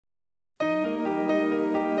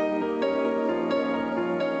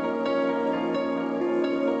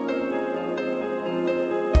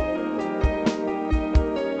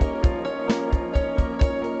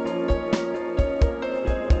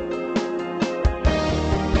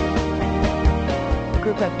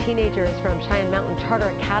group of teenagers from Cheyenne Mountain Charter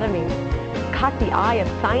Academy caught the eye of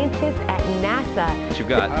scientists at NASA. What you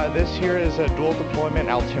got? This here is a dual deployment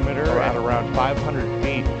altimeter at around 500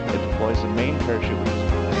 feet. It deploys the main parachute, which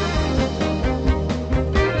is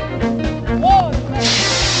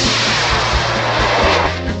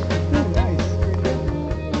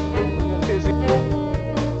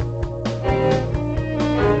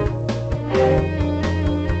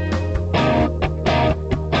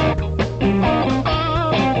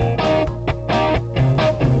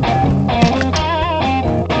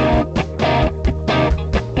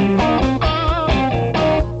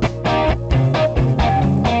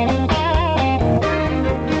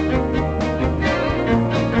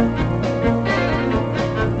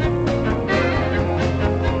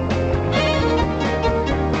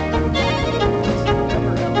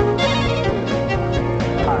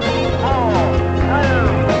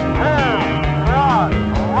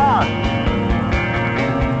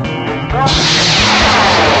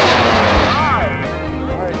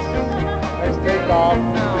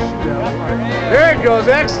There it goes,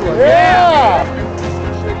 excellent. Yeah!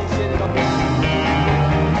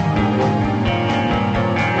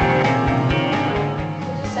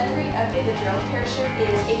 The descent rate of the drone parachute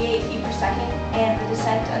is 88 feet per second, and the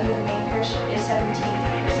descent under the main parachute is 17 feet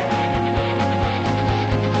per second.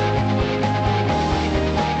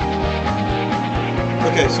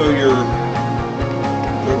 Okay, so your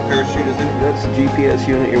parachute is in. That's the GPS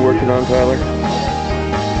unit you're working on, Tyler?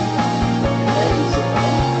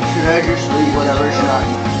 Should have your sleeve, whatever it's not.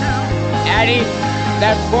 Addy,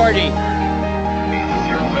 that's 40.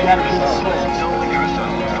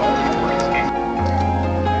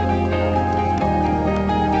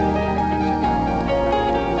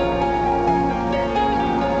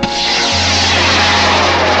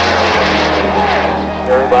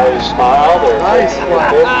 Everybody smiled or Nice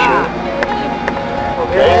picture.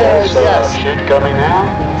 Okay, there's a chute coming now.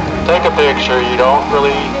 Take a picture. You don't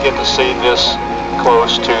really get to see this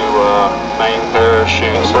close to main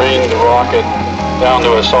parachute. Bring the rocket down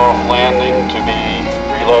to a soft landing to be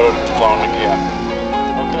reloaded and flown again.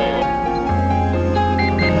 Okay.